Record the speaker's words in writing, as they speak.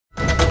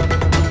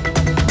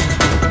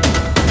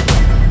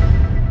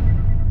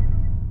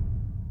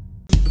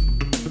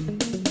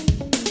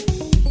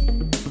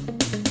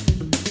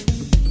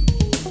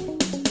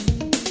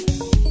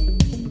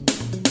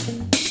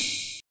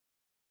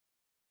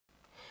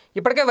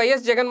ఇప్పటికే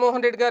వైఎస్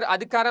జగన్మోహన్ రెడ్డి గారు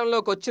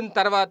అధికారంలోకి వచ్చిన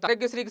తర్వాత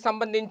ఆరోగ్యశ్రీకి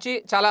సంబంధించి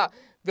చాలా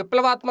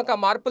విప్లవాత్మక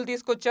మార్పులు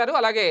తీసుకొచ్చారు.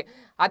 అలాగే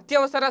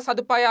అత్యవసర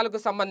సదుపాయాలకు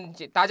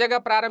సంబంధించి తాజాగా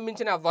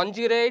ప్రారంభించిన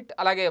 108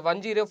 అలాగే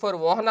 104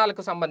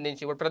 వాహనాలకు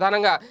సంబంధించి ఇప్పుడు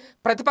ప్రధానంగా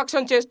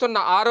ప్రతిపక్షం చేస్తున్న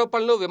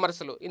ఆరోపణలు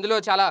విమర్శలు ఇందులో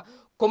చాలా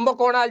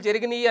కుంభకోణాలు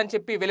జరిగినాయి అని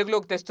చెప్పి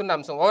వెలుగులోకి తెస్తున్న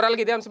అంశం.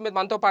 ఓవరాల్గా ఇదే అంశం మీద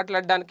మనతో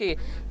మాట్లాడడానికి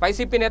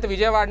వైసీపీ నేత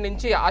విజయవాడ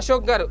నుంచి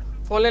అశోక్ గారు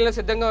ఫోన్ లైన్లో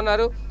సిద్ధంగా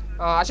ఉన్నారు.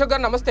 అశోక్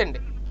గారు నమస్తే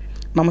అండి.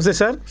 నమస్తే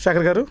సార్,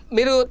 శేఖర్ గారు.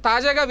 మీరు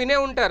తాజాగా వినే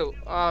ఉంటారు,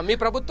 మీ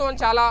ప్రభుత్వం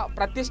చాలా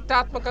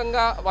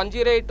ప్రతిష్టాత్మకంగా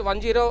 108,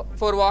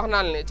 104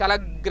 వాహనాలని చాలా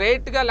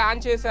గ్రేట్గా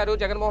లాంచ్ చేశారు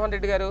జగన్మోహన్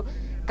రెడ్డి గారు.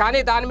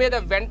 కానీ దాని మీద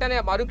వెంటనే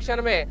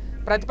మరుక్షణమే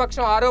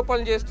ప్రతిపక్షం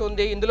ఆరోపణలు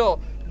చేస్తుంది. ఇందులో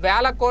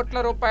వేల కోట్ల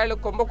రూపాయలు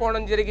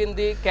కుంభకోణం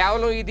జరిగింది.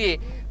 కేవలం ఇది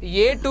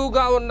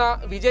A2గా ఉన్న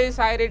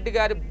విజయసాయిరెడ్డి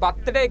గారి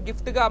బర్త్డే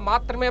గిఫ్ట్గా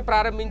మాత్రమే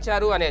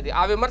ప్రారంభించారు అనేది.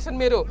 ఆ విమర్శను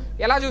మీరు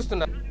ఎలా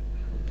చూస్తున్నారు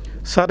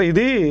సార్?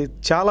 ఇది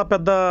చాలా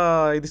పెద్ద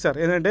ఇది సార్.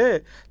 ఏంటంటే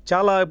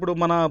చాలా ఇప్పుడు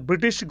మన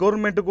బ్రిటిష్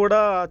గవర్నమెంట్ కూడా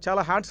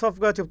చాలా హ్యాండ్స్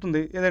ఆఫ్గా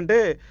చెప్తుంది. ఏంటంటే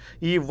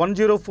ఈ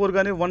 104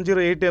 కానీ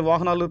 108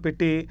 వాహనాలు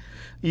పెట్టి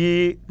ఈ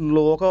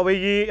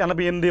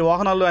 1088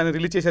 వాహనాలు ఆయన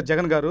రిలీజ్ చేశారు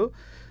జగన్ గారు.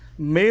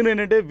 మెయిన్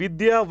ఏంటంటే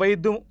విద్య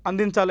వైద్యం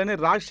అందించాలని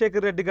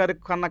రాజశేఖర్ రెడ్డి గారి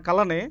కన్న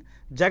కళని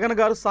జగన్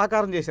గారు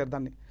సాకారం చేశారు.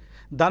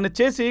 దాన్ని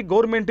చేసి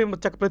గవర్నమెంట్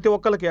ప్రతి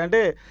ఒక్కరికి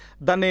అంటే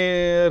దాన్ని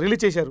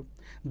రిలీజ్ చేశారు.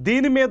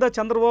 దీని మీద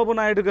చంద్రబాబు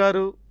నాయుడు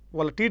గారు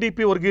వాళ్ళ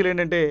టీడీపీ వర్గీయులు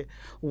ఏంటంటే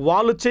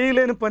వాళ్ళు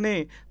చేయలేని పని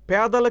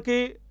పేదలకి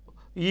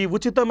ఈ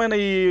ఉచితమైన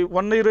ఈ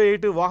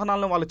 108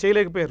 వాహనాలను వాళ్ళు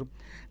చేయలేకపోయారు.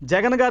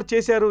 జగన్ గారు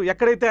చేశారు.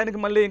 ఎక్కడైతే ఆయనకి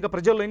మళ్ళీ ఇంకా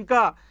ప్రజల్లో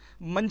ఇంకా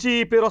మంచి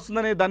పేరు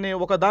వస్తుందని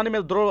దాని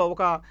మీద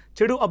ఒక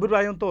చెడు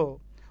అభిప్రాయంతో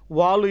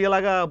వాళ్ళు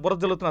ఇలాగా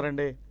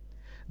బురదలుతున్నారండి.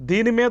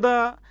 దీని మీద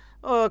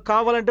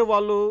కావాలంటే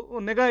వాళ్ళు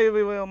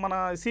మన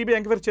సిబిఐ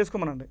ఎంక్వైరీ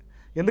చేసుకోమనండి.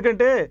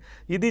 ఎందుకంటే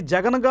ఇది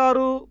జగన్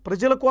గారు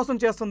ప్రజల కోసం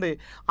చేస్తుంది.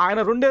 ఆయన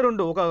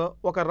రెండు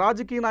ఒక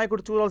రాజకీయ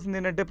నాయకుడు చూడాల్సింది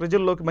ఏంటంటే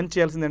ప్రజల్లోకి మంచి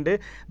చేయాల్సిందంటే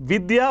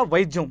విద్య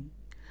వైద్యం,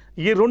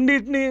 ఈ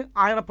రెండింటిని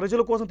ఆయన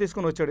ప్రజల కోసం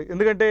తీసుకొని వచ్చాడు.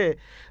 ఎందుకంటే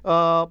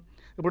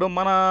ఇప్పుడు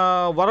మన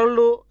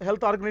వరల్డ్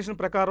హెల్త్ ఆర్గనైజేషన్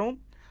ప్రకారం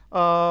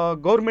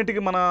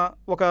గవర్నమెంట్కి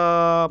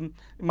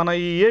మన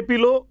ఈ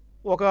ఏపీలో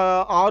ఒక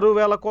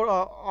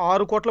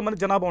 6 కోట్ల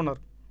మంది జనాభా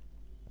ఉన్నారు.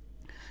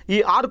 ఈ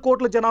 6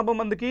 కోట్ల జనాభా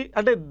మందికి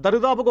అంటే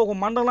దరిదాపుగా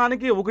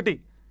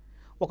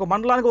ఒక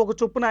మండలానికి ఒక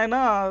చొప్పున ఆయన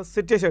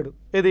సెట్ చేశాడు.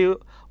 ఇది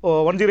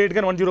 108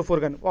 కానీ 104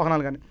 కానీ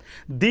వాహనాలు కానీ.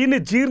 దీన్ని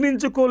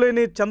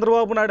జీర్ణించుకోలేని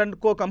చంద్రబాబు నాయుడు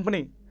అనుకో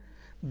కంపెనీ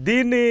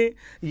దీన్ని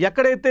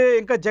ఎక్కడైతే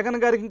ఇంకా జగన్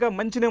గారికి ఇంకా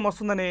మంచి నేమ్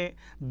వస్తుందని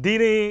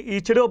ఈ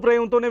చెడు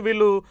అభిప్రాయంతోనే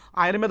వీళ్ళు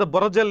ఆయన మీద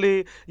బురజల్లి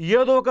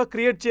ఏదో ఒక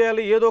క్రియేట్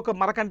చేయాలి, ఏదో ఒక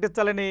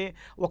మరకంటించాలని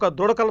ఒక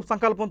దృఢ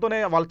సంకల్పంతోనే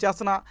వాళ్ళు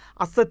చేస్తున్న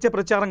అసత్య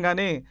ప్రచారం.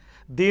 కానీ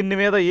దీని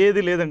మీద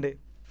ఏది లేదండి.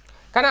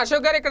 కానీ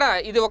అశోక్ గారు ఇక్కడ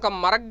ఇది ఒక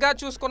మరగ్గా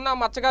చూసుకున్నా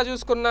మచ్చగా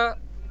చూసుకున్నా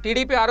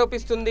టీడీపీ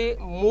ఆరోపిస్తుంది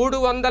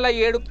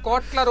 307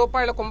 కోట్ల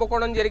రూపాయల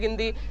కుంభకోణం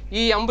జరిగింది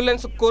ఈ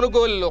అంబులెన్స్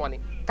కొనుగోలులో అని.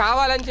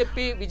 కావాలని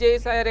చెప్పి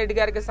విజయసాయిరెడ్డి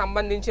గారికి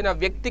సంబంధించిన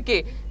వ్యక్తికి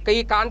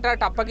ఈ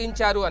కాంట్రాక్ట్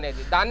అప్పగించారు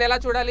అనేది. దాన్ని ఎలా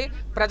చూడాలి?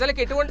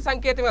 ప్రజలకు ఎటువంటి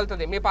సంకేతం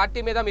వెళ్తుంది మీ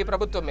పార్టీ మీద, మీ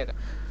ప్రభుత్వం మీద?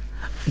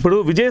 ఇప్పుడు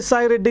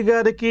విజయసాయిరెడ్డి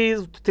గారికి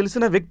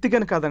తెలిసిన వ్యక్తి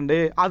కని కాదండి,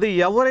 అది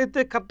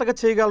ఎవరైతే కరెక్ట్గా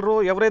చేయగలరో,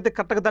 ఎవరైతే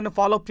కరెక్ట్గా దాన్ని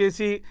ఫాలోఅప్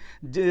చేసి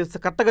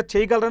కరెక్ట్గా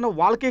చేయగలరో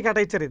వాళ్ళకే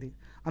కేటాయించారు ఇది.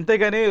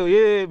 అంతేగాని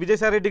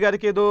విజయసాయిరెడ్డి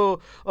గారికి ఏదో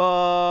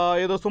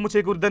సొమ్ము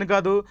చేకూరుద్దని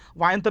కాదు,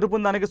 ఆయన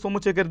తరపున దానికి సొమ్ము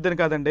చేకూరుద్దని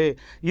కాదండి.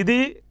 ఇది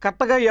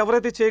కరెక్ట్గా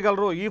ఎవరైతే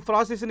చేయగలరో, ఈ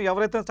ప్రాసెస్ని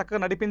ఎవరైతే చక్కగా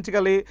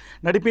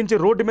నడిపించి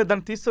రోడ్డు మీద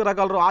దాన్ని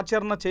తీసుకురాగలరో,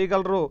 ఆచరణ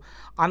చేయగలరో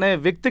అనే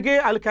వ్యక్తికే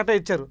వాళ్ళు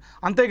కేటాయించారు.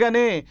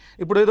 అంతేగాని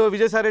ఇప్పుడు ఏదో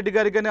విజయసాయిరెడ్డి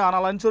గారికి కానీ ఆ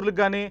లంచూర్లకు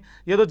కానీ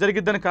ఏదో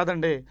జరిగిద్దని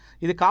కాదండి.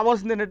 ఇది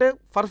కావాల్సింది ఏంటంటే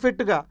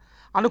పర్ఫెక్ట్గా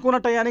అనుకున్న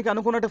టయానికి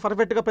అనుకున్నట్టు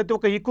పర్ఫెక్ట్గా ప్రతి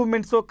ఒక్క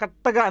ఎక్విప్మెంట్స్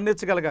కరెక్ట్గా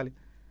అందించగలగాలి.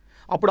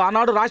 అప్పుడు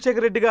ఆనాడు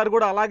రాజశేఖర రెడ్డి గారు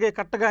కూడా అలాగే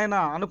కరెక్ట్గా ఆయన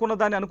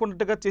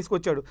అనుకున్నట్టుగా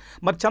తీసుకొచ్చాడు.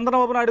 మరి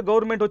చంద్రబాబు నాయుడు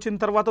గవర్నమెంట్ వచ్చిన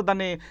తర్వాత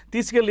దాన్ని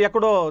తీసుకెళ్ళి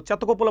ఎక్కడో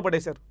చెత్తకుప్పలో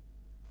పడేశారు.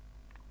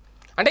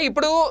 అంటే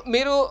ఇప్పుడు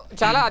మీరు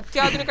చాలా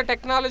అత్యాధునిక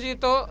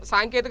టెక్నాలజీతో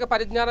సాంకేతిక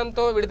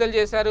పరిజ్ఞానంతో విడుదల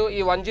చేశారు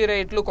ఈ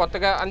 108లు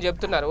కొత్తగా అని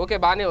చెప్తున్నారు. ఓకే,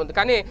 బాగానే ఉంది.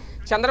 కానీ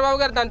చంద్రబాబు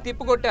గారు దాన్ని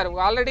తిప్పికొట్టారు.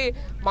 ఆల్రెడీ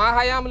మా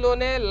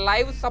హయాంలోనే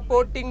లైవ్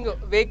సపోర్టింగ్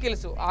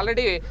వెహికల్స్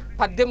ఆల్రెడీ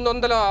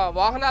 1800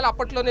 వాహనాలు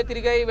అప్పట్లోనే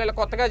తిరిగాయి, వీళ్ళ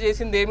కొత్తగా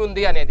చేసింది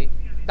ఏముంది అనేది.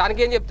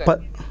 దానికి ఏం చెప్తారు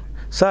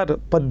సార్?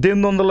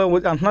 1800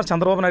 అంటున్నారు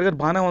చంద్రబాబు నాయుడు గారు,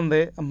 బాగానే ఉంది.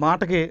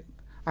 మాటకి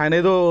ఆయన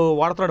ఏదో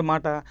వాడుతున్నాడు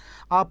మాట.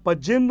 ఆ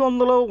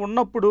 1800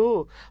 ఉన్నప్పుడు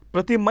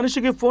ప్రతి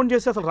మనిషికి ఫోన్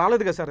చేసి అసలు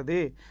రాలేదు కదా సార్.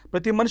 అది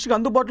ప్రతి మనిషికి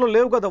అందుబాటులో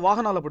లేవు కదా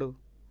వాహనాలు. అప్పుడు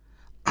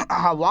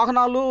ఆ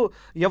వాహనాలు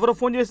ఎవరు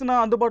ఫోన్ చేసినా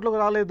అందుబాటులోకి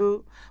రాలేదు.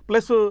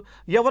 ప్లస్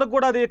ఎవరికి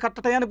కూడా అది కరెక్ట్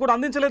టయానికి కూడా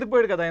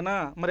అందించలేకపోయాడు కదా ఆయన.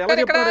 మరి ఎలా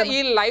చెప్తారు? ఈ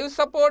లైవ్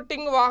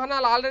సపోర్టింగ్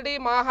వాహనాలు ఆల్రెడీ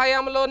మా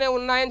హయాంలోనే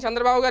ఉన్నాయని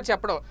చంద్రబాబు గారు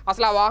చెప్పడం,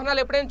 అసలు ఆ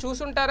వాహనాలు ఎప్పుడైనా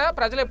చూసుంటారా?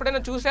 ప్రజలు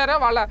ఎప్పుడైనా చూసారా?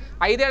 వాళ్ళ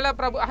 5 ఏళ్ల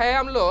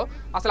హయాంలో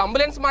అసలు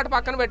అంబులెన్స్ మాట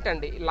పక్కన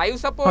పెట్టండి, లైవ్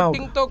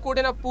సపోర్టింగ్ తో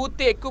కూడిన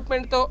పూర్తి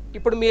ఎక్విప్మెంట్ తో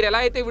ఇప్పుడు మీరు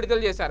ఎలా అయితే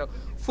విడుదల చేశారో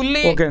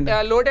ఫుల్లీ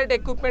లోడెడ్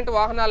ఎక్విప్మెంట్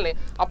వాహనాలని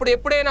అప్పుడు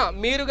ఎప్పుడైనా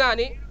మీరు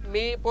కానీ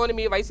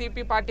మీ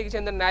వైసీపీ పార్టీకి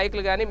చెందిన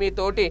నాయకులు కానీ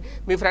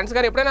మీ ఫ్రెండ్స్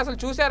కానీ ఎప్పుడైనా అసలు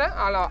చూసారా?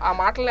 ఆ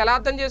మాటలను ఎలా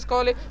అర్థం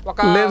చేసుకోవాలి?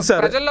 ఒక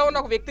ప్రజల్లో ఉన్న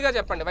ఒక వ్యక్తిగా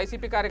చెప్పండి,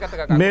 వైసీపీ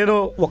కార్యకర్తగా. నేను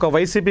ఒక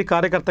వైసీపీ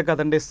కార్యకర్త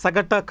కాదండి,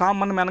 సగట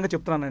కామన్ మ్యాన్గా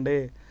చెప్తున్నానండి.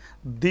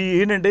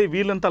 ఏంటంటే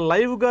వీళ్ళంతా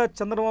లైవ్గా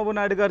చంద్రబాబు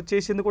నాయుడు గారు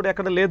చేసింది కూడా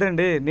ఎక్కడ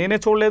లేదండి, నేనే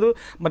చూడలేదు.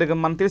 మరి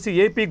మనకు తెలిసి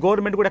ఏపీ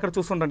గవర్నమెంట్ కూడా ఎక్కడ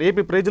చూస్తుంటారు,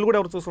 ఏపీ ప్రజలు కూడా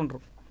ఎవరు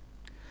చూస్తుంటారు.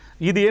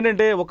 ఇది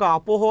ఏంటంటే ఒక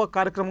అపోహ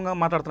కార్యక్రమంగా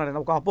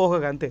మాట్లాడుతున్నాడు, ఒక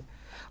అపోహగా అంతే.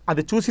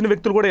 అది చూసిన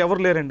వ్యక్తులు కూడా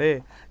ఎవరు లేరండి.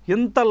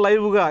 ఎంత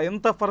లైవ్గా,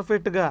 ఎంత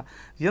పర్ఫెక్ట్గా,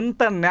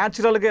 ఎంత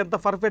న్యాచురల్గా, ఎంత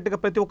పర్ఫెక్ట్గా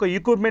ప్రతి ఒక్క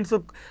ఎక్విప్మెంట్స్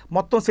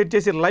మొత్తం సెట్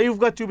చేసి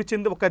లైవ్గా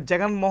చూపించింది ఒక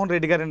జగన్మోహన్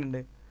రెడ్డి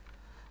గారేనండి.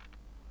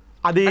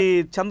 అది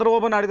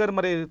చంద్రబాబు నాయుడు గారు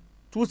మరి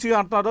చూసి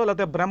అంటున్నారో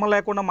లేకపోతే భ్రమ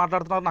లేకుండా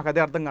మాట్లాడుతున్నారో నాకు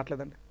అదే అర్థం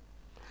కావట్లేదండి.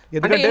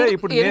 ఎందుకంటే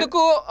ఇప్పుడు ఎందుకు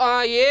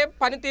ఏ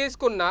పని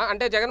తీసుకున్నా,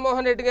 అంటే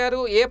జగన్మోహన్ రెడ్డి గారు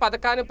ఏ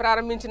పథకాన్ని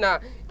ప్రారంభించినా,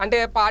 అంటే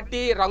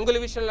పార్టీ రంగుల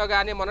విషయంలో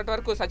కానీ, మొన్నటి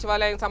వరకు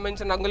సచివాలయం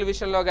సంబంధించిన రంగుల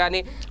విషయంలో కానీ,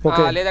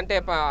 లేదంటే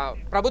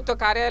ప్రభుత్వ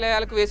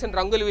కార్యాలయాలకు వేసిన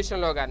రంగుల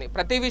విషయంలో కానీ,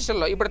 ప్రతి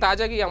విషయంలో, ఇప్పుడు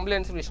తాజాగా ఈ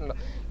అంబులెన్స్ విషయంలో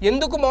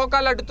ఎందుకు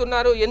మోకాలు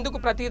అడ్డుతున్నారు, ఎందుకు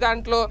ప్రతి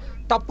దాంట్లో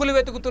తప్పులు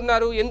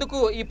వెతుకుతున్నారు, ఎందుకు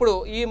ఇప్పుడు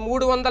ఈ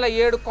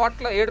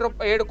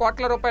 307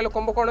 కోట్ల రూపాయల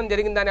కుంభకోణం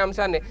జరిగిందనే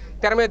అంశాన్ని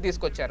తెర మీద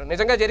తీసుకొచ్చారు?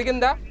 నిజంగా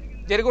జరిగిందా?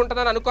 జరిగి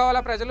ఉంటుందని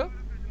అనుకోవాలా ప్రజలు?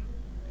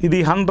 ఇది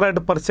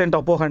 100%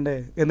 అపోహ అండి.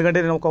 ఎందుకంటే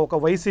నేను ఒక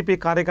వైసీపీ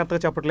కార్యకర్తగా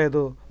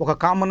చెప్పట్లేదు, ఒక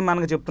కామన్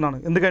మ్యాన్గా చెప్తున్నాను.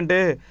 ఎందుకంటే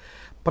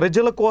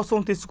ప్రజల కోసం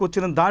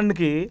తీసుకొచ్చిన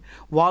దానికి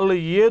వాళ్ళు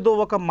ఏదో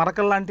ఒక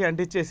మరకల్లాంటి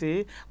అంటించేసి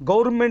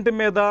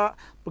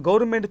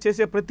గవర్నమెంట్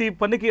చేసే ప్రతి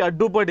పనికి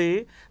అడ్డుపడి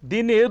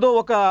దీన్ని ఏదో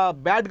ఒక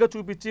బ్యాడ్గా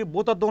చూపించి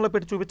భూతత్వంలో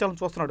పెట్టి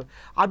చూపించాలని చూస్తున్నాడు.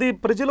 అది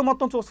ప్రజలు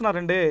మొత్తం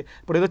చూస్తున్నారండి.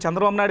 ఇప్పుడు ఏదో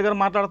చంద్రబాబు నాయుడు గారు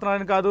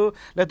మాట్లాడుతున్నారని కాదు,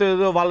 లేకపోతే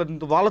ఏదో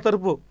వాళ్ళ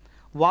తరపు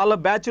వాళ్ళ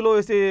బ్యాచ్లో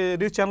వేసి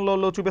న్యూస్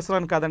ఛానల్లో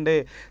చూపిస్తున్నారని కాదండి.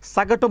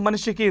 సగటు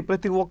మనిషికి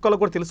ప్రతి ఒక్కరు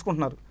కూడా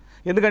తెలుసుకుంటున్నారు.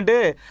 ఎందుకంటే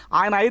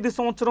ఆయన 5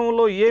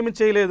 సంవత్సరంలో ఏమి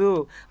చేయలేదు,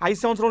 5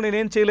 సంవత్సరంలో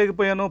నేనేం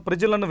చేయలేకపోయాను,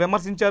 ప్రజలు నన్ను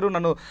విమర్శించారు,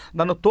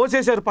 నన్ను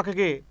తోసేశారు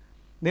పక్కకి,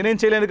 నేనేం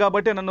చేయలేదు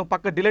కాబట్టి నన్ను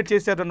పక్క డిలీట్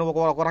చేశారు, నన్ను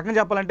ఒక రకంగా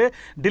చెప్పాలంటే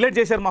డిలీట్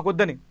చేశారు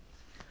మాకొద్దని.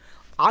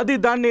 అది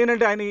దాన్ని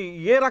ఏంటంటే ఆయన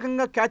ఏ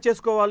రకంగా క్యాచ్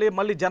చేసుకోవాలి,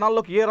 మళ్ళీ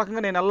జనాల్లోకి ఏ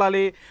రకంగా నేను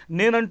వెళ్ళాలి,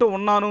 నేనంటూ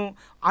ఉన్నాను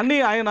అని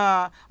ఆయన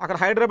అక్కడ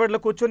హైదరాబాద్లో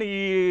కూర్చొని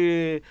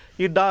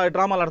ఈ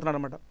డ్రామాలు ఆడుతున్నాడు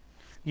అనమాట.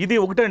 ఇది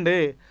ఒకటండి.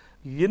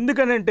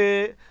 ఎందుకనంటే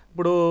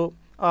ఇప్పుడు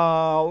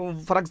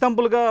ఫర్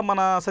ఎగ్జాంపుల్గా మన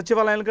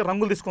సచివాలయాలకి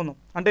రంగులు తీసుకుందాం,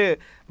 అంటే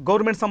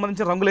గవర్నమెంట్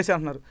సంబంధించిన రంగులు వేసి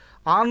అంటున్నారు.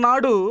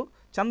 ఆనాడు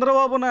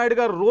చంద్రబాబు నాయుడు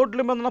గారు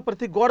రోడ్ల మీద ఉన్న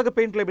ప్రతి గోడకు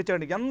పెయింట్లు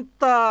వేయించాడండి.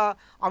 ఎంత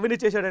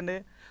అవినీతి చేశాడండి.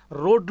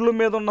 రోడ్ల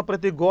మీద ఉన్న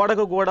ప్రతి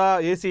గోడకు కూడా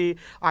వేసి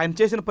ఆయన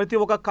చేసిన ప్రతి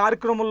ఒక్క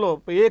కార్యక్రమంలో,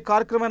 ఏ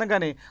కార్యక్రమమైనా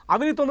కానీ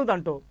అవినీతి ఉంది.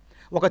 దాంట్లో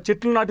ఒక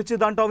చెట్లు నాటించి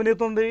దాంట్లో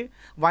అవినీతి ఉంది,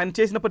 ఆయన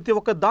చేసిన ప్రతి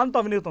ఒక్క దాంట్లో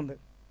అవినీతి ఉంది.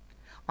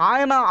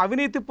 ఆయన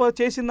అవినీతి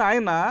చేసిన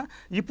ఆయన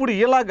ఇప్పుడు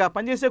ఇలాగా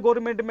పనిచేసే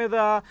గవర్నమెంట్ మీద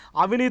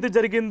అవినీతి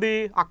జరిగింది,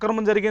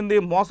 అక్రమం జరిగింది,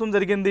 మోసం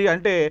జరిగింది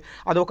అంటే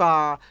అది ఒక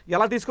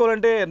ఎలా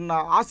తీసుకోవాలంటే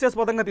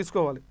హాస్యాస్పదంగా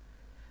తీసుకోవాలి.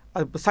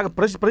 అది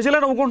ప్రజలే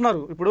నవ్వుకుంటున్నారు.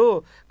 ఇప్పుడు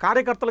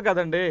కార్యకర్తలు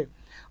కాదండి,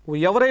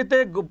 ఎవరైతే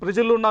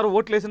ప్రజలు ఉన్నారో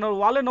ఓట్లు వేసినారో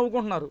వాళ్ళే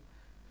నవ్వుకుంటున్నారు.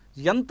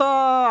 ఎంత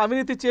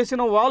అవినీతి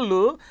చేసిన వాళ్ళు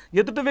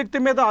ఎదుటి వ్యక్తి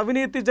మీద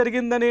అవినీతి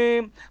జరిగిందని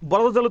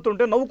బురద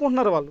జల్లుతుంటే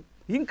నవ్వుకుంటున్నారు వాళ్ళు.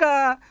 ఇంకా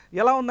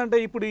ఎలా ఉందంటే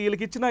ఇప్పుడు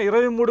వీళ్ళకి ఇచ్చిన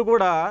 23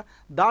 కూడా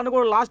దాన్ని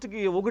కూడా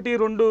లాస్ట్కి 1,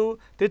 2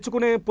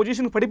 తెచ్చుకునే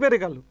పొజిషన్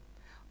పడిపోయారు వాళ్ళు.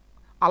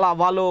 అలా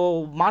వాళ్ళు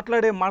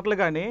మాట్లాడే మాటలు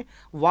కానీ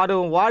వారు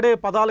వాడే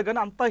పదాలు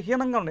కానీ అంత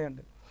హీనంగా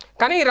ఉన్నాయండి.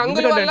 కానీ ఈ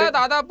రంగుల వల్ల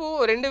దాదాపు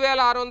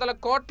 2600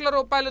 కోట్ల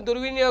రూపాయలు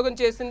దుర్వినియోగం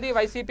చేసింది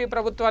వైసీపీ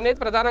ప్రభుత్వం అనేది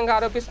ప్రధానంగా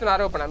ఆరోపిస్తున్న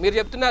ఆరోపణ. మీరు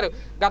చెప్తున్నారు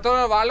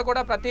గతంలో వాళ్ళు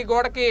కూడా ప్రతి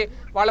గోడకి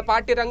వాళ్ళ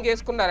పార్టీ రంగు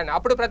వేసుకున్నారని.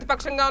 అప్పుడు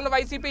ప్రతిపక్షంగా ఉన్న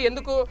వైసీపీ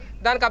ఎందుకు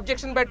దానికి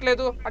అబ్జెక్షన్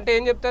పెట్టలేదు అంటే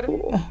ఏం చెప్తారు?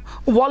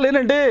 వాళ్ళు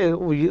ఏంటంటే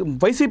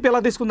వైసీపీ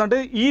ఎలా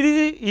తీసుకుందంటే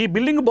ఈ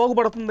బిల్డింగ్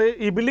బాగుపడుతుంది,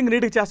 ఈ బిల్డింగ్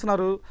నీట్గా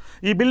చేస్తున్నారు,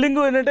 ఈ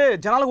బిల్డింగ్ ఏంటంటే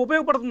జనాలకు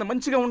ఉపయోగపడుతుంది,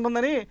 మంచిగా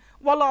ఉంటుందని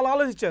వాళ్ళు అలా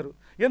ఆలోచించారు.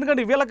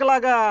 ఎందుకంటే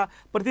వీళ్ళకిలాగా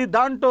ప్రతి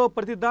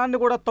దాన్ని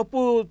కూడా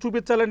తప్పు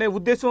చూపించాలనే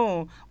ఉద్దేశం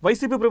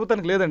వైసీపీ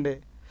ప్రభుత్వానికి లేదండి.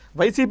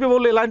 వైసీపీ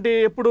వాళ్ళు ఇలాంటి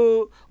ఎప్పుడు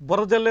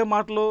బురజల్లే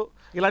మాటలు,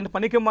 ఇలాంటి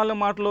పనికిమాలిన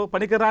మాటలు,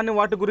 పనికిరాని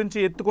వాటి గురించి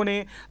ఎత్తుకొని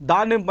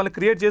దాన్ని మళ్ళీ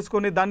క్రియేట్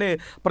చేసుకొని దాన్ని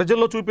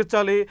ప్రజల్లో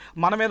చూపించాలి,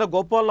 మన మీద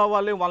గొప్ప వాళ్ళు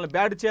అవ్వాలి, వాళ్ళని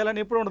బ్యాడ్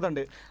చేయాలని ఎప్పుడు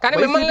ఉండదండి. కానీ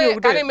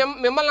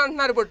మిమ్మల్ని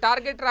అంటున్నారు ఇప్పుడు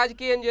టార్గెట్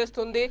రాజకీయం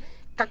చేస్తుంది,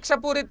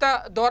 కక్షపూరిత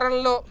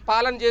ధోరణిలో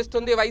పాలన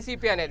చేస్తుంది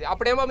వైసీపీ అనేది.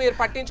 అప్పుడేమో మీరు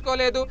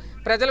పట్టించుకోలేదు,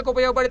 ప్రజలకు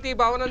ఉపయోగపడితే ఈ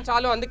భవనం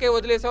చాలు అందుకే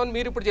వదిలేసామని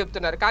మీరు ఇప్పుడు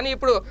చెప్తున్నారు. కానీ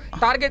ఇప్పుడు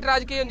టార్గెట్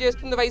రాజకీయం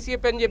చేస్తుంది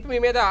వైసీపీ అని చెప్పి మీ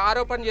మీద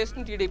ఆరోపణ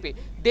చేస్తుంది టీడీపీ.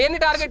 దేన్ని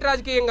టార్గెట్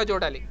రాజకీయంగా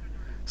చూడాలి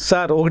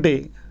సార్? ఒకటి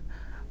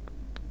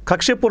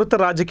కక్షపూరిత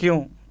రాజకీయం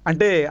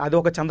అంటే అది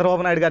ఒక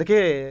చంద్రబాబు నాయుడు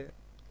గారికి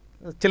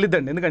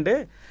చెల్లిద్దండి. ఎందుకంటే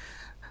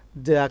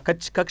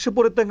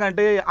కక్షపూరితంగా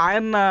అంటే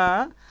ఆయన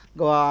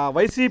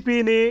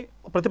వైసీపీని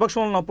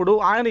ప్రతిపక్షంలో ఉన్నప్పుడు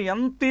ఆయన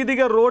ఎంత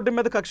ఇదిగా రోడ్డు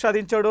మీద కక్ష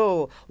సాధించాడో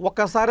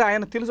ఒక్కసారి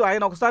ఆయన తెలుసు.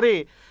 ఆయన ఒకసారి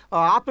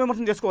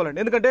ఆత్మవిమర్శనం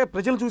చేసుకోవాలండి. ఎందుకంటే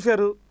ప్రజలు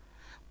చూశారు,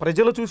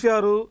 ప్రజలు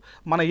చూశారు.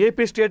 మన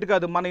ఏపీ స్టేట్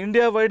కాదు, మన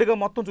ఇండియా వైడ్గా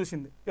మొత్తం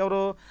చూసింది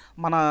ఎవరు?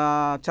 మన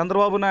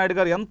చంద్రబాబు నాయుడు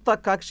గారు ఎంత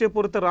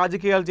కక్షపూరిత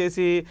రాజకీయాలు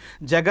చేసి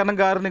జగన్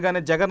గారిని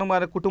కానీ, జగన్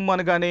గారి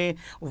కుటుంబాన్ని కానీ,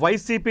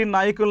 వైసీపీ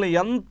నాయకుల్ని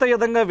ఎంత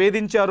విధంగా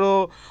వేధించారో.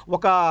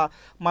 ఒక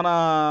మన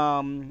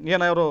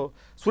ఈయన ఎవరో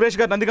సురేష్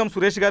గారు, నందిగం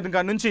సురేష్ గారి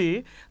కాడి నుంచి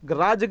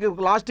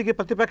లాస్ట్కి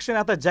ప్రతిపక్ష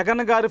నేత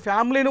జగన్ గారి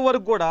ఫ్యామిలీని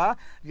వరకు కూడా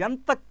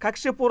ఎంత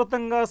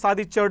కక్షపూరితంగా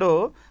సాధించాడో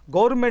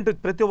గవర్నమెంట్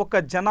ప్రతి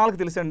ఒక్క జనాలకు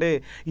తెలుసండి.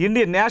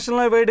 ఇండియా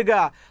నేషనల్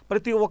వైడ్గా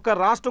ప్రతి ఒక్క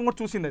రాష్ట్రం కూడా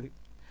చూసింది అది.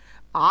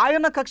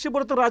 ఆయన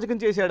కక్షపూరిత రాజకీయం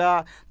చేశాడా?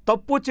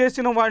 తప్పు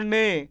చేసిన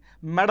వాడిని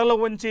మెడలో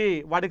ఉంచి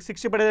వాడికి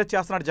శిక్ష పడేలా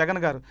చేస్తున్నాడు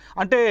జగన్ గారు.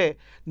 అంటే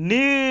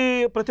నీ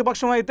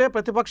ప్రతిపక్షం అయితే,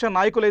 ప్రతిపక్ష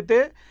నాయకులైతే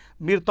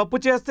మీరు తప్పు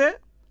చేస్తే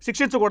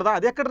శిక్షించకూడదా?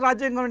 అది ఎక్కడ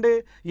రాజ్యాంగం అండి?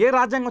 ఏ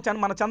రాజ్యాంగం?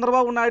 మన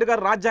చంద్రబాబు నాయుడు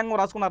గారు రాజ్యాంగం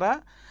రాసుకున్నారా?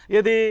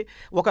 ఏది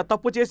ఒక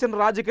తప్పు చేసిన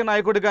రాజకీయ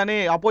నాయకుడు కానీ,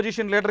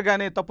 అపోజిషన్ లీడర్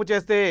కానీ తప్పు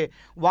చేస్తే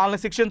వాళ్ళని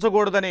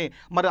శిక్షించకూడదని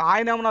మరి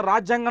ఆయన ఏమన్నా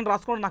రాజ్యాంగం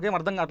రాసుకోవడం నాకేం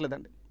అర్థం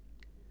కావట్లేదండి.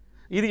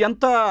 ఇది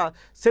ఎంత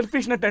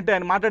సెల్ఫిష్నెట్ అంటే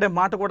ఆయన మాట్లాడే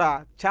మాట కూడా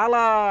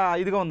చాలా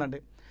ఇదిగా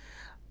ఉందండి.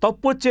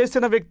 తప్పు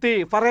చేసిన వ్యక్తి,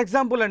 ఫర్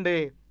ఎగ్జాంపుల్ అండి,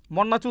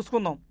 మొన్న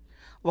చూసుకుందాం,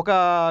 ఒక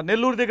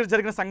నెల్లూరు దగ్గర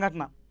జరిగిన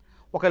సంఘటన.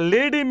 ఒక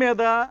లేడీ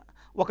మీద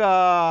ఒక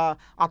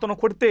అతను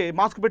కొడితే,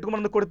 మాస్క్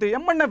పెట్టుకున్నందు కొడితే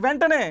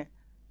వెంటనే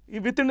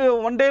విత్ ఇన్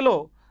 1 డేలో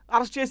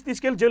అరెస్ట్ చేసి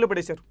తీసుకెళ్ళి జైల్లో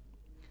పడేశారు.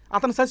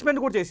 అతను సస్పెండ్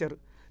కూడా చేశారు.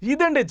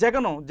 ఇదండి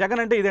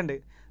జగన్ అంటే ఇదండి.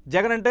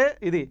 జగన్ అంటే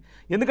ఇది.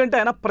 ఎందుకంటే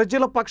ఆయన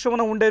ప్రజల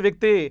పక్షమున ఉండే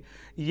వ్యక్తి.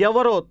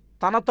 ఎవరో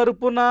తన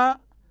తరపున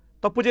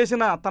తప్పు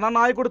చేసినా, తన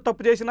నాయకుడు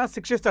తప్పు చేసినా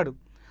శిక్షిస్తాడు.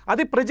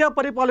 అది ప్రజా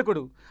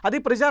పరిపాలకుడు, అది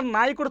ప్రజా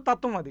నాయకుడు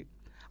తత్వం అది.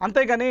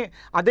 అంతేగాని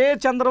అదే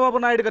చంద్రబాబు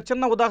నాయుడు గారు,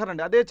 చిన్న ఉదాహరణ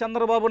అండి, అదే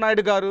చంద్రబాబు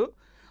నాయుడు గారు,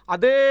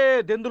 అదే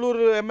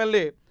దెందులూరు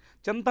ఎమ్మెల్యే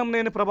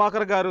చింతమనేని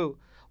ప్రభాకర్ గారు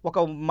ఒక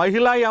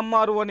మహిళా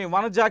ఎంఆర్ఓ అని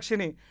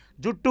వనజాక్షిని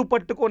జుట్టు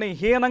పట్టుకొని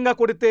హీనంగా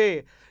కొడితే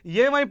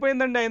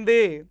ఏమైపోయిందండి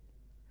అయింది?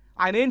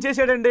 ఆయన ఏం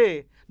చేశాడండి?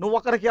 నువ్వు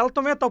అక్కడికి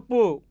వెళ్తామే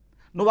తప్పు,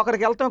 నువ్వు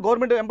అక్కడికి వెళ్తామే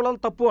గవర్నమెంట్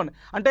ఎంప్లాయీలు తప్పు అని.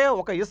 అంటే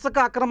ఒక ఇసుక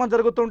అక్రమం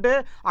జరుగుతుంటే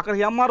అక్కడ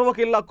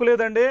ఎంఆర్ఓకి వెళ్ళి హక్కు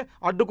లేదండి,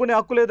 అడ్డుకునే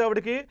హక్కు లేదు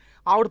ఆవిడకి.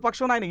 ఆవిడ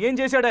పక్షాన ఆయన ఏం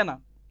చేశాడు ఆయన?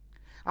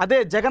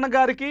 అదే జగన్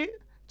గారికి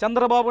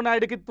చంద్రబాబు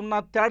నాయుడికి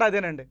ఉన్న తేడా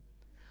అదేనండి.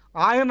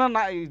 ఆయన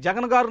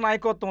జగన్ గారి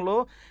నాయకత్వంలో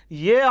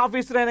ఏ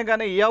ఆఫీసర్ అయినా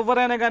కానీ,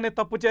 ఎవరైనా కానీ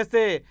తప్పు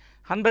చేస్తే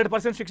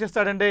 100%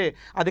 శిక్షిస్తాడండి.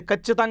 అది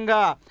ఖచ్చితంగా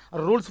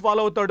రూల్స్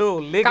ఫాలో అవుతాడు,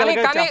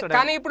 లీగల్గా చేస్తాడు.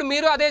 కానీ ఇప్పుడు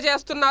మీరు అదే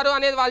చేస్తున్నారు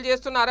అనేది వాళ్ళు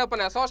చేస్తున్న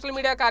ఆరోపణ. సోషల్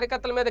మీడియా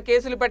కార్యకర్తల మీద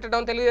కేసులు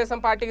పెట్టడం,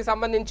 తెలుగుదేశం పార్టీకి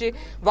సంబంధించి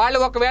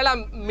వాళ్ళు ఒకవేళ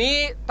మీ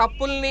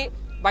తప్పుల్ని,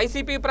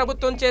 వైసీపీ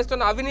ప్రభుత్వం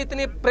చేస్తున్న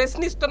అవినీతిని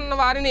ప్రశ్నిస్తున్న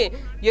వారిని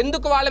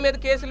ఎందుకు వాళ్ళ మీద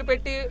కేసులు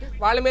పెట్టి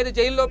వాళ్ళ మీద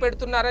జైల్లో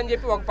పెడుతున్నారని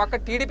చెప్పి ఒక పక్క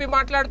టీడీపీ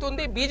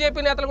మాట్లాడుతుంది,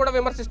 బీజేపీ నేతలు కూడా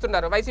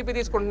విమర్శిస్తున్నారు వైసీపీ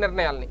తీసుకుంటున్న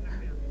నిర్ణయాలని.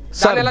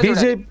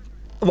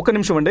 ఒక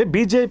నిమిషం అండి,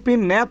 బీజేపీ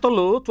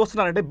నేతలు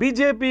చూస్తున్నారంటే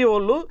బీజేపీ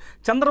వాళ్ళు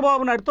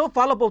చంద్రబాబు నాయుడుతో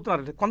ఫాలో అప్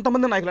అవుతున్నారండి.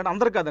 కొంతమంది నాయకులు అంటే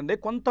అందరు కాదండి,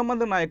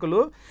 కొంతమంది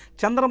నాయకులు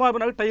చంద్రబాబు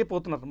నాయుడు టై అప్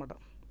అవుతున్నారు అనమాట.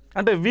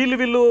 అంటే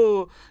వీళ్ళు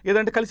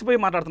ఏదంటే కలిసిపోయి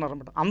మాట్లాడుతున్నారు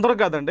అనమాట. అందరూ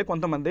కాదండి,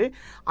 కొంతమంది.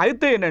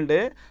 అయితే ఏంటంటే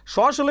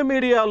సోషల్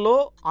మీడియాలో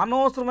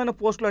అనవసరమైన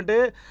పోస్టులు, అంటే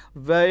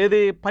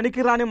ఏది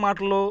పనికిరాని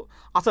మాటలు,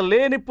 అసలు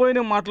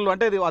లేనిపోయిన మాటలు,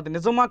 అంటే అది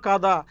నిజమా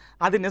కాదా,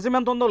 అది నిజం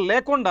ఎంత ఉందో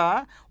లేకుండా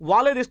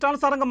వాళ్ళేది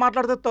ఇష్టానుసారంగా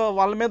మాట్లాడితే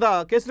వాళ్ళ మీద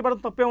కేసులు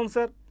పెడడం తప్పే ఉంది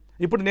సార్.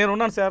 ఇప్పుడు నేను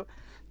ఉన్నాను సార్,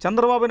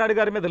 చంద్రబాబు నాయుడు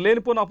గారి మీద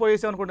లేనిపోయిన అపో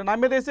వేసాం అనుకుంటే నా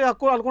మీద వేసే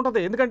హక్కు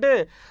అనుకుంటుంది, ఎందుకంటే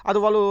అది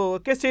వాళ్ళు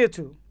కేసు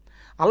చేయొచ్చు.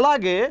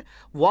 అలాగే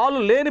వాళ్ళు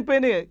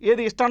లేనిపోయిన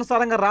ఏది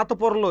ఇష్టానుసారంగా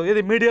రాతపూరలు,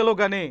 ఏది మీడియాలో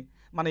కానీ,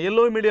 మన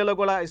ఎల్లో మీడియాలో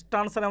కూడా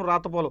ఇష్టానుసారం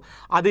రాతపోలు,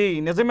 అది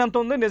నిజమెంత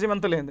ఉంది,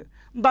 నిజమెంత లేదు,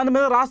 దాని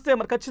మీద రాస్తే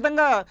మరి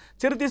ఖచ్చితంగా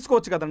చర్య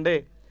తీసుకోవచ్చు కదండి.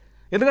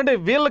 ఎందుకంటే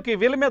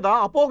వీళ్ళ మీద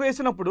అపోహ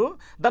వేసినప్పుడు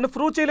దాన్ని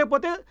ప్రూవ్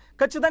చేయలేకపోతే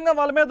ఖచ్చితంగా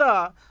వాళ్ళ మీద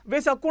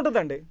వేసే హక్కు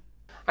ఉంటుందండి.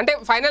 అంటే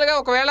ఫైనల్గా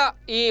ఒకవేళ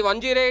ఈ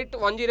 108,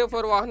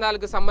 104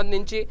 వాహనాలకు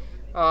సంబంధించి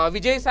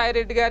విజయసాయి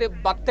రెడ్డి గారి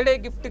బర్త్డే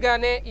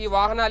గిఫ్ట్గానే ఈ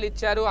వాహనాలు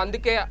ఇచ్చారు,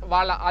 అందుకే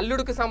వాళ్ళ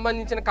అల్లుడికి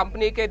సంబంధించిన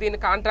కంపెనీకే దీన్ని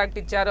కాంట్రాక్ట్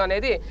ఇచ్చారు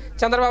అనేది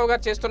చంద్రబాబు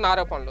గారు చేస్తున్న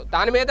ఆరోపణలు.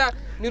 దాని మీద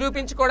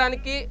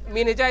నిరూపించుకోవడానికి,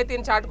 మీ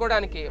నిజాయితీని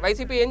చాటుకోవడానికి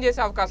వైసీపీ ఏం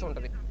చేసే అవకాశం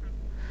ఉంటుంది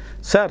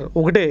సార్?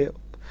 ఒకటే,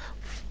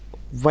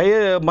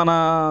 మన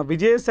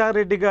విజయసాయి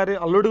రెడ్డి గారి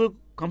అల్లుడు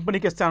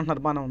కంపెనీకి ఇస్తా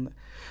అంటున్నారు, బాగానే ఉంది.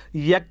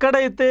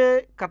 ఎక్కడైతే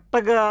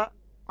కరెక్ట్గా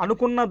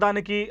అనుకున్న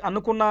దానికి,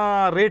 అనుకున్న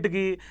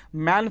రేటుకి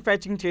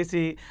మ్యానుఫ్యాక్చరింగ్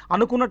చేసి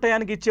అనుకున్న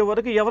టయానికి ఇచ్చే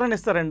వరకు ఎవరైనా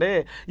ఇస్తారండి.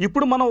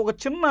 ఇప్పుడు మనం ఒక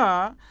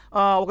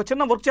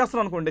చిన్న వర్క్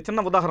చేస్తున్నాం అనుకోండి,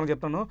 చిన్న ఉదాహరణ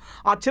చెప్తాను.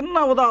 ఆ చిన్న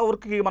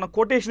వర్క్కి మనం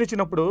కొటేషన్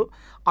ఇచ్చినప్పుడు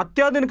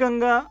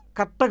అత్యాధునికంగా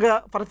కరెక్ట్గా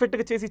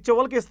పర్ఫెక్ట్గా చేసి ఇచ్చే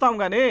వాళ్ళకి ఇస్తాం,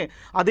 కానీ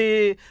అది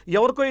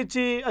ఎవరికో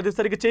ఇచ్చి అది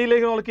సరిగ్గా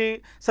చేయలేని వాళ్ళకి,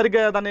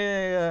 సరిగ్గా దాన్ని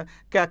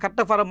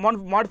కరెక్ట్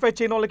మాడిఫై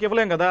చేయని వాళ్ళకి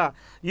ఇవ్వలేం కదా.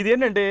 ఇది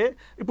ఏంటంటే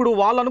ఇప్పుడు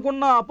వాళ్ళు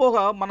అనుకున్న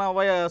అపోహ మన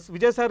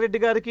విజయసాయి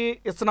రెడ్డి గారికి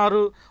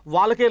ఇస్తున్నారు,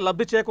 వాళ్ళకే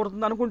లబ్ధి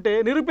చేకూరుతుంది అనుకుంటే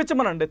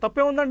నిరూపించమనండి,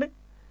 తప్పే ఉందండి.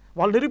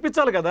 వాళ్ళు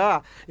నిరూపించాలి కదా.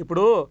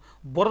 ఇప్పుడు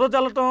బురద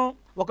చల్లటం,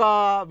 ఒక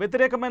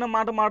వ్యతిరేకమైన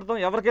మాట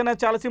మాట్లాడటం ఎవరికైనా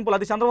చాలా సింపుల్.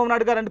 అది చంద్రబాబు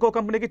నాయుడు గారు అనుకో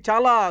కంపెనీకి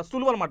చాలా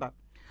సులువు అనమాట.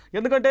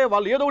 ఎందుకంటే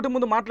వాళ్ళు ఏదో ఒకటి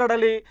ముందు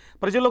మాట్లాడాలి,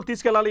 ప్రజల్లోకి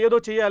తీసుకెళ్ళాలి, ఏదో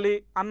చేయాలి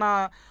అన్న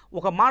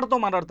ఒక మాటతో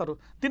మాట్లాడతారు.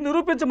 దీన్ని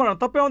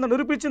నిరూపించమని తప్పే ఉందని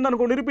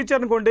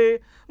నిరూపించారనుకోండి,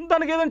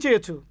 దానికి ఏదైనా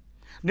చేయొచ్చు.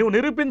 నువ్వు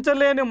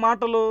నిరూపించలేని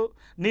మాటలు,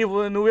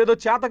 నువ్వేదో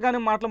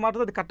చేతగాని మాటలు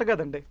మాట్లాడితే అది కరెక్ట్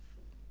కాదండి.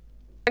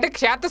 అంటే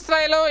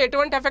క్షేత్రస్థాయిలో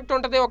ఎటువంటి ఎఫెక్ట్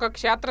ఉంటుంది? ఒక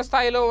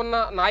క్షేత్రస్థాయిలో ఉన్న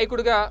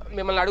నాయకుడిగా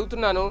మిమ్మల్ని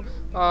అడుగుతున్నాను.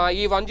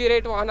 ఈ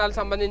 108 వాహనాలకు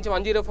సంబంధించి,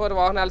 104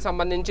 వాహనాలకు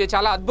సంబంధించి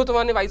చాలా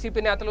అద్భుతమని వైసీపీ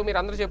నేతలు మీరు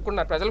అందరూ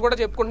చెప్పుకుంటున్నారు, ప్రజలు కూడా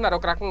చెప్పుకుంటున్నారు.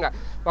 ఒక రకంగా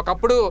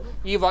ఒకప్పుడు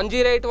ఈ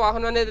 108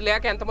 వాహనం అనేది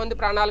లేక ఎంతమంది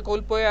ప్రాణాలు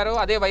కోల్పోయారో,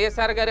 అదే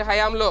వైఎస్ఆర్ గారి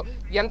హయాంలో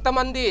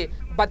ఎంతమంది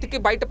బతికి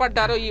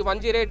బయటపడ్డారో ఈ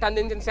 108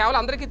 అందించిన సేవలు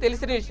అందరికీ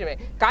తెలిసిన విషయమే.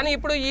 కానీ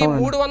ఇప్పుడు ఈ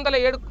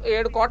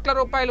 307 కోట్ల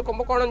రూపాయలు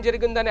కుంభకోణం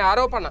జరిగిందనే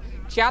ఆరోపణ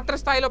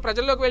క్షేత్రస్థాయిలో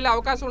ప్రజల్లోకి వెళ్ళే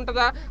అవకాశం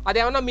ఉంటుందా?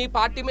 అదేమన్నా మీ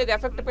పార్టీ మీద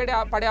ఎఫెక్ట్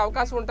పడే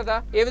అవకాశం ఉంటుందా?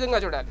 ఏ విధంగా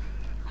చూడాలి?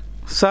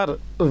 సార్,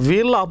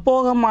 వీళ్ళ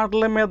అపోహ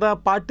మాటల మీద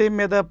పార్టీ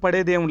మీద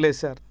పడేది ఏం లేదు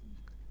సార్.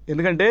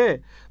 ఎందుకంటే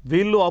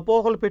వీళ్ళు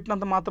అపోహలు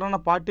పెట్టినంత మాత్రాన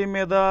పార్టీ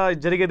మీద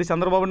జరిగేది,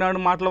 చంద్రబాబు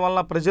నాయుడు మాటల వల్ల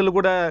ప్రజలు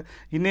కూడా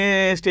ఇనే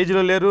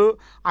స్టేజ్లో లేరు,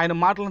 ఆయన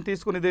మాటలను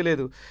తీసుకునేదే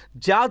లేదు.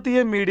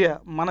 జాతీయ మీడియా,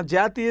 మన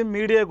జాతీయ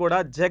మీడియా కూడా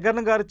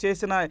జగన్ గారు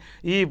చేసిన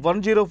ఈ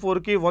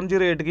 104కి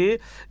 108కి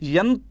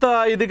ఎంత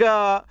ఇదిగా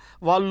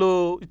వాళ్ళు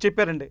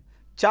చెప్పారండి.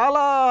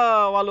 చాలా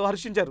వాళ్ళు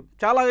హర్షించారు,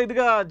 చాలా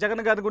ఇదిగా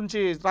జగన్ గారి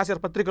గురించి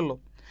రాశారు పత్రికల్లో.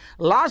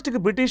 లాస్ట్కి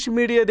బ్రిటిష్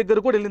మీడియా దగ్గర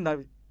కూడా వెళ్ళింది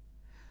అవి.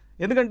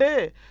 ఎందుకంటే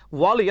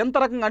వాళ్ళు ఎంత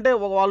రకంగా అంటే,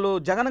 వాళ్ళు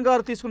జగన్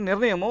గారు తీసుకున్న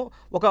నిర్ణయము,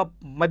 ఒక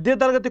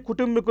మధ్యతరగతి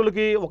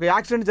కుటుంబీకులకి ఒక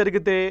యాక్సిడెంట్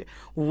జరిగితే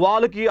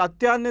వాళ్ళకి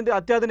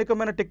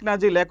అత్యాధునికమైన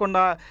టెక్నాలజీ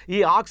లేకుండా, ఈ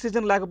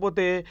ఆక్సిజన్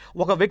లేకపోతే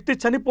ఒక వ్యక్తి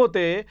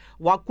చనిపోతే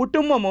ఆ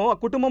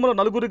కుటుంబంలో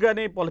నలుగురు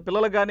కానీ, వాళ్ళ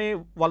పిల్లలు కానీ,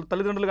 వాళ్ళ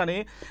తల్లిదండ్రులు కానీ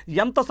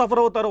ఎంత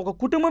సఫర్ అవుతారో, ఒక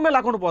కుటుంబమే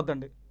లేకుండా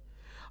పోద్దండి.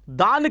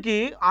 దానికి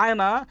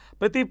ఆయన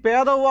ప్రతి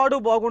పేదవాడు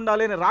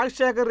బాగుండాలి అని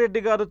రాజశేఖర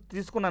రెడ్డి గారు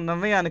తీసుకున్న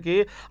నిర్ణయానికి,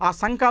 ఆ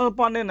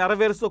సంకల్పాన్ని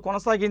నెరవేరుస్తూ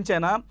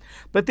కొనసాగించైనా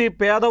ప్రతి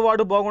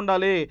పేదవాడు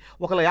బాగుండాలి,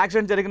 ఒకవేళ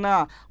యాక్సిడెంట్ జరిగినా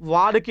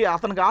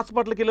అతనికి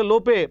హాస్పిటల్కి వెళ్ళే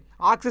లోపే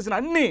ఆక్సిజన్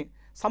అన్నీ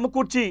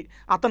సమకూర్చి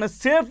అతను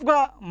సేఫ్గా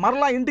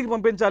మరలా ఇంటికి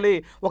పంపించాలి,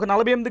 ఒక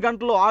 48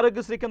 గంటలు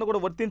ఆరోగ్యశ్రీ కింద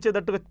కూడా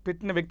వర్తించేటట్టుగా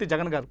పెట్టిన వ్యక్తి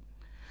జగన్ గారు.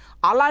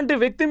 అలాంటి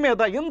వ్యక్తి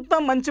మీద ఇంత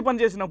మంచి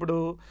పని చేసినప్పుడు,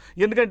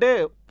 ఎందుకంటే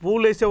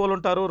పూలు వేసేవాళ్ళు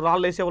ఉంటారు,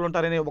 రాళ్ళు వేసేవాళ్ళు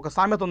ఉంటారని ఒక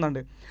సామెత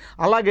ఉందండి.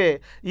 అలాగే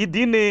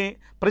దీన్ని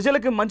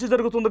ప్రజలకి మంచి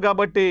జరుగుతుంది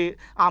కాబట్టి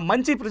ఆ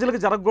మంచి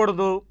ప్రజలకు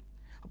జరగకూడదు,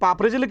 ఆ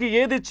ప్రజలకి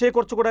ఏది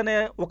చేకూర్చకూడనే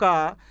ఒక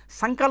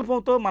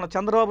సంకల్పంతో మన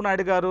చంద్రబాబు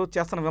నాయుడు గారు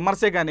చేస్తున్న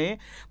విమర్శే. కానీ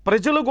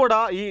ప్రజలు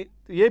కూడా ఈ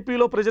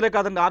ఏపీలో ప్రజలే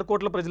కాదండి, 6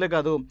 కోట్ల ప్రజలే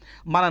కాదు,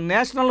 మన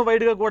నేషనల్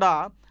వైడ్గా కూడా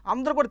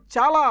అందరూ కూడా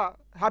చాలా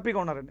హ్యాపీగా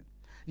ఉన్నారండి.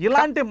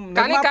 ఇలాంటి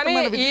కానీ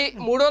ఈ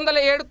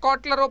 307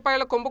 కోట్ల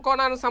రూపాయల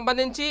కుంభకోణానికి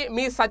సంబంధించి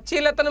మీ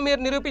సచ్చీలతను మీరు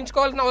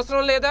నిరూపించుకోవాల్సిన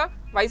అవసరం లేదా?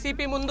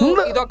 వైసీపీ ముందు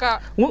ఇదొక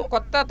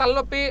కొత్త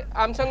తలనొప్పి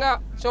అంశంగా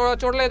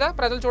చూడలేదా?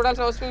 ప్రజలు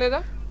చూడాల్సిన అవసరం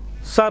లేదా?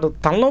 సార్,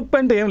 తలనొప్పి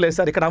అంటే ఏం లేదు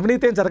సార్. ఇక్కడ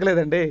అవినీతి ఏం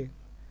జరగలేదండి.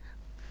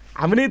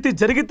 అవినీతి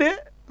జరిగితే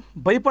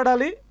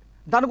భయపడాలి,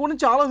 దాని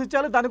గురించి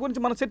ఆలోచించాలి, దాని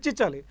గురించి మనం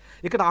చర్చించాలి.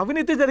 ఇక్కడ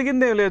అవినీతి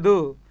జరిగిందేం లేదు,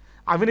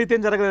 అవినీతి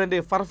ఏం జరగలేదండి,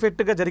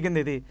 పర్ఫెక్ట్గా జరిగింది.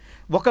 ఇది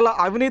ఒకలా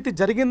అవినీతి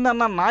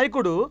జరిగిందన్న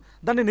నాయకుడు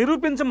దాన్ని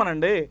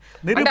నిరూపించమనండి.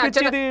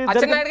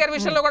 అచ్చెన్నాయుడు గారి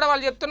విషయంలో కూడా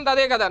వాళ్ళు చెప్తున్నది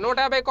అదే కదా,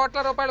 150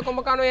 కోట్ల రూపాయల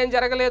కుంభకోణం ఏం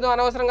జరగలేదు,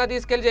 అనవసరంగా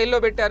తీసుకెళ్లి జైల్లో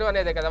పెట్టారు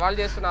అనేదే కదా వాళ్ళు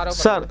చేస్తున్నారు.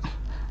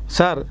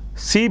 సార్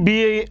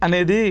సిబిఐ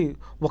అనేది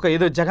ఒక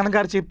ఏదో జగన్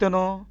గారు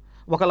చెప్తానో,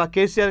 ఒకలా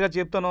కేసీఆర్ గారు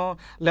చెప్తానో,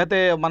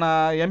 లేకపోతే మన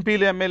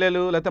ఎంపీలు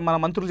ఎమ్మెల్యేలు లేకపోతే మన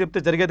మంత్రులు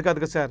చెప్తే జరిగేది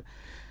కాదు కదా సార్.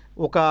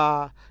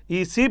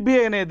 ఈ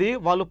సిబిఐ అనేది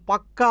వాళ్ళు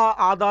పక్కా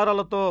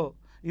ఆధారాలతో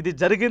ఇది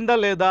జరిగిందా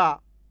లేదా,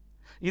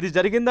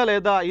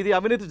 ఇది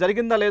అవినీతి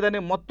జరిగిందా లేదని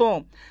మొత్తం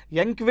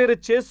ఎంక్వైరీ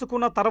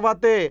చేసుకున్న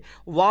తర్వాతే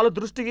వాళ్ళ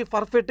దృష్టికి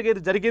పర్ఫెక్ట్గా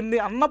ఇది జరిగింది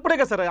అన్నప్పుడే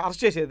కదా సార్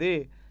అరెస్ట్ చేసేది.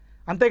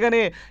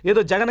 అంతేగాని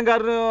ఏదో జగన్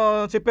గారు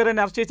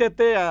చెప్పారని అరెస్ట్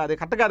చేసేస్తే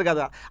అది కరెక్ట్ కాదు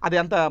కదా. అది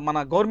అంత మన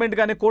గవర్నమెంట్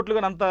కానీ కోర్టులు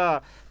కానీ అంత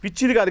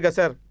పిచ్చిది కాదు కదా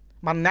సార్.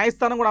 మన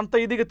న్యాయస్థానం కూడా అంత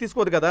ఇదిగా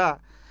తీసుకోదు కదా.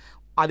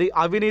 అది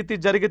అవినీతి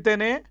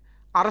జరిగితేనే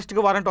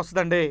అరెస్ట్కి వారెంట్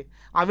వస్తుందండి.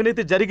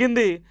 అవినీతి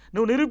జరిగింది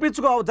నువ్వు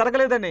నిరూపించుకో,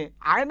 జరగలేదని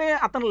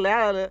అతను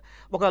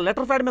ఒక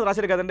లెటర్ ప్యాడ్ మీద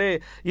రాశాడు కదండి,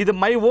 ఇది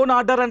మై ఓన్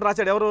ఆర్డర్ అని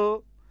రాశాడు. ఎవరు?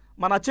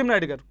 మన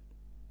అచ్చెన్నాయుడు గారు.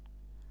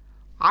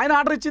 ఆయన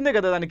ఆర్డర్ ఇచ్చిందే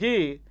కదా, దానికి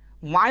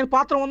ఆయన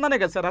పాత్ర ఉందనే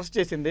కదా సార్ అరెస్ట్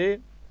చేసింది.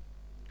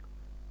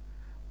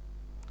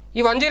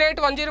 ఈ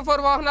 108,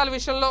 104 వాహనాల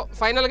విషయంలో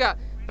ఫైనల్గా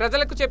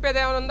ప్రజలకు చెప్పేది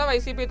ఏమైనా ఉందా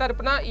వైసీపీ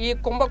తరఫున? ఈ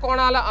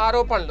కుంభకోణాల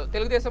ఆరోపణలు,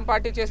 తెలుగుదేశం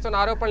పార్టీ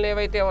చేస్తున్న ఆరోపణలు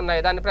ఏవైతే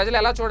ఉన్నాయో దాన్ని ప్రజలు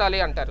ఎలా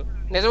చూడాలి అంటారు?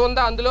 నిజం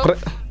ఉందా అందులో?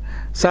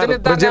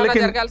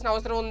 జరగాల్సిన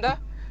అవసరం ఉందా?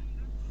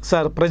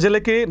 సార్,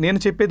 ప్రజలకి నేను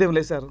చెప్పేది ఏం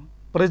లేదు సార్.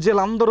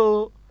 ప్రజలందరూ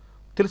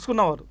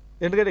తెలుసుకున్నవారు.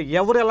 ఎందుకంటే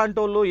ఎవరు ఎలాంటి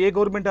వాళ్ళు, ఏ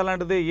గవర్నమెంట్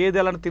ఎలాంటిది, ఏది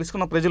ఎలాంటిది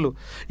తెలుసుకున్న ప్రజలు.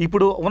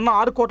 ఇప్పుడు ఉన్న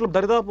 6 కోట్ల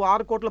దరిదాపు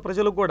 6 కోట్ల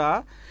ప్రజలకు కూడా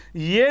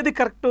ఏది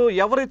కరెక్ట్,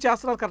 ఎవరు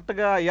చేస్తున్నారు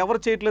కరెక్ట్గా, ఎవరు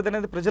చేయట్లేదు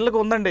అనేది ప్రజలకు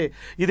ఉందండి.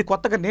 ఇది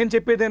కొత్తగా నేను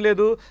చెప్పేదేం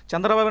లేదు,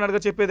 చంద్రబాబు నాయుడు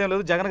గారు చెప్పేదేం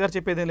లేదు, జగన్ గారు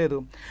చెప్పేదేం లేదు.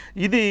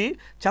 ఇది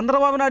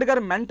చంద్రబాబు నాయుడు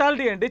గారి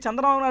మెంటాలిటీ ఏంటి,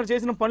 చంద్రబాబు నాయుడు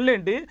చేసిన పనులు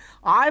ఏంటి,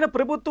 ఆయన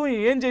ప్రభుత్వం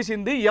ఏం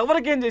చేసింది,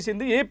 ఎవరికి ఏం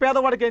చేసింది, ఏ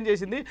పేదవాడికి ఏం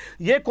చేసింది,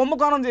 ఏ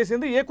కుంభకోణం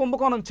చేసింది, ఏ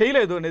కుంభకోణం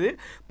చేయలేదు అనేది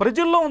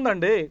ప్రజల్లో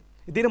ఉందండి.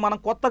 దీన్ని మనం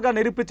కొత్తగా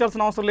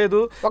నిరూపించాల్సిన అవసరం లేదు.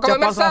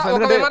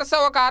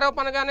 ఒక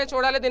ఆరోపణగానే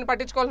చూడాలి, దీన్ని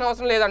పట్టించుకోవాల్సిన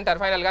అవసరం లేదంటారు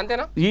ఫైనల్గా,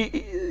 అంతేనా?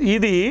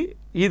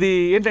 ఇది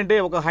ఏంటంటే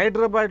ఒక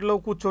హైదరాబాద్లో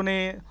కూర్చొని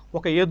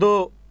ఏదో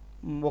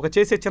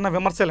చేసే చిన్న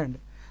విమర్శలండి.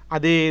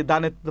 అది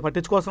దాన్ని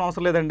పట్టించుకోవాల్సిన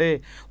అవసరం లేదండి.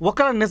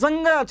 ఒక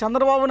నిజంగా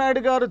చంద్రబాబు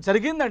నాయుడు గారు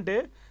జరిగిందంటే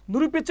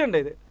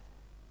నిరూపించండి.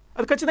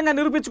 అది ఖచ్చితంగా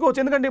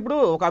నిరూపించుకోవచ్చు. ఎందుకంటే ఇప్పుడు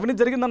ఒక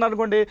అవినీతి జరిగిందని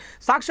అనుకోండి,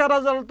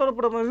 సాక్ష్యాధారాలతో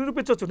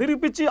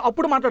నిరూపించి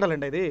అప్పుడు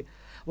మాట్లాడాలండి. అది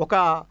ఒక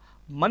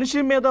మనిషి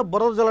మీద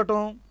బురద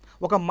జల్లటం,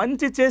 ఒక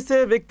మంచి చేసే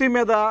వ్యక్తి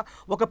మీద,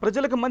 ఒక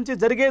ప్రజలకు మంచి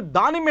జరిగే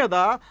దాని మీద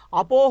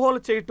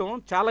అపోహలు చేయటం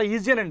చాలా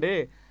ఈజీనండి.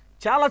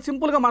 చాలా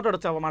సింపుల్గా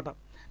మాట్లాడచ్చు అన్నమాట.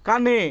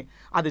 కానీ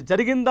అది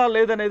జరిగిందా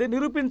లేదనేది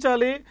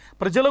నిరూపించాలి.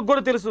 ప్రజలకు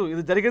కూడా తెలుసు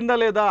ఇది జరిగిందా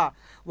లేదా.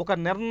 ఒక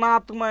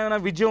నిర్ణాత్మకమైన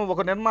విజయం,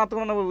 ఒక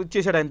నిర్ణాత్మకమైన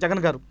చేశాడు ఆయన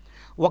జగన్ గారు.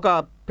 ఒక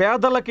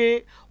పేదలకి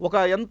ఒక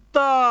ఎంత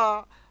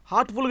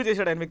హార్ట్ఫుల్గా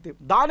చేశాడు ఆయన వ్యక్తి.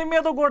 దాని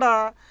మీద కూడా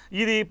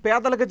ఇది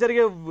పేదలకు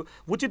జరిగే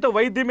ఉచిత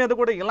వైద్యం మీద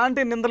కూడా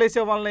ఇలాంటి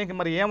నిందలేసే వాళ్ళని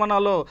మరి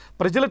ఏమనాలో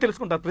ప్రజలే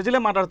తెలుసుకుంటారు,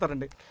 ప్రజలే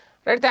మాట్లాడతారండి.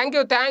 Right,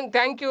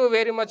 thank you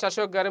very much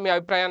Ashok garu మీ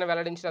అభిప్రాయాన్ని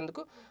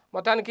వెల్లడించినందుకు.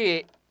 మొత్తానికి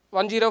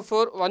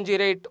 104,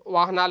 108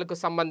 వాహనాలకు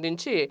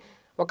సంబంధించి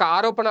ఒక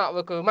ఆరోపణ,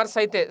 ఒక విమర్శ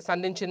అయితే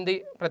సంధించింది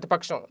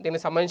ప్రతిపక్షం.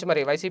 దీనికి సంబంధించి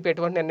మరి వైసీపీ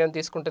ఎటువంటి నిర్ణయం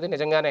తీసుకుంటుంది?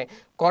 నిజంగానే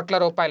కోట్ల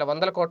రూపాయల,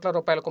 100 కోట్ల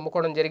రూపాయలు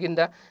కుమ్ముకోవడం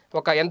జరిగిందా?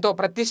 ఒక ఎంతో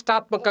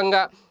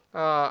ప్రతిష్టాత్మకంగా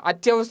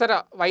అత్యవసర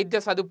వైద్య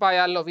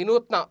సదుపాయాల్లో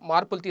వినూత్న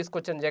మార్పులు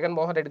తీసుకొచ్చిన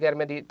జగన్మోహన్ రెడ్డి గారి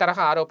మీద ఈ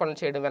తరహా ఆరోపణలు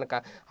చేయడం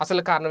వెనక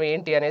అసలు కారణం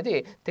ఏంటి అనేది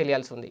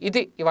తెలియాల్సి ఉంది.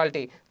 ఇది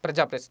ఇవాల్టి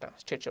ప్రజా ప్రశ్న.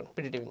 Stay tuned,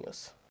 PDTV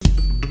news.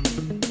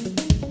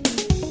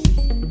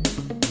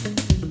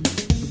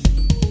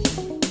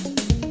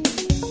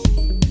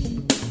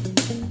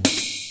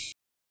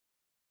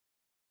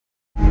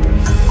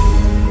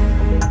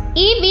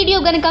 ఈ వీడియో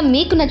గనుక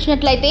మీకు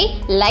నచ్చినట్లయితే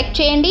లైక్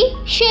చేయండి,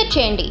 షేర్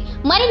చేయండి.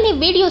 మరిన్ని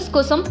వీడియోస్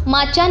కోసం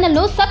మా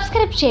ఛానల్ను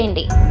సబ్స్క్రైబ్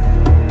చేయండి.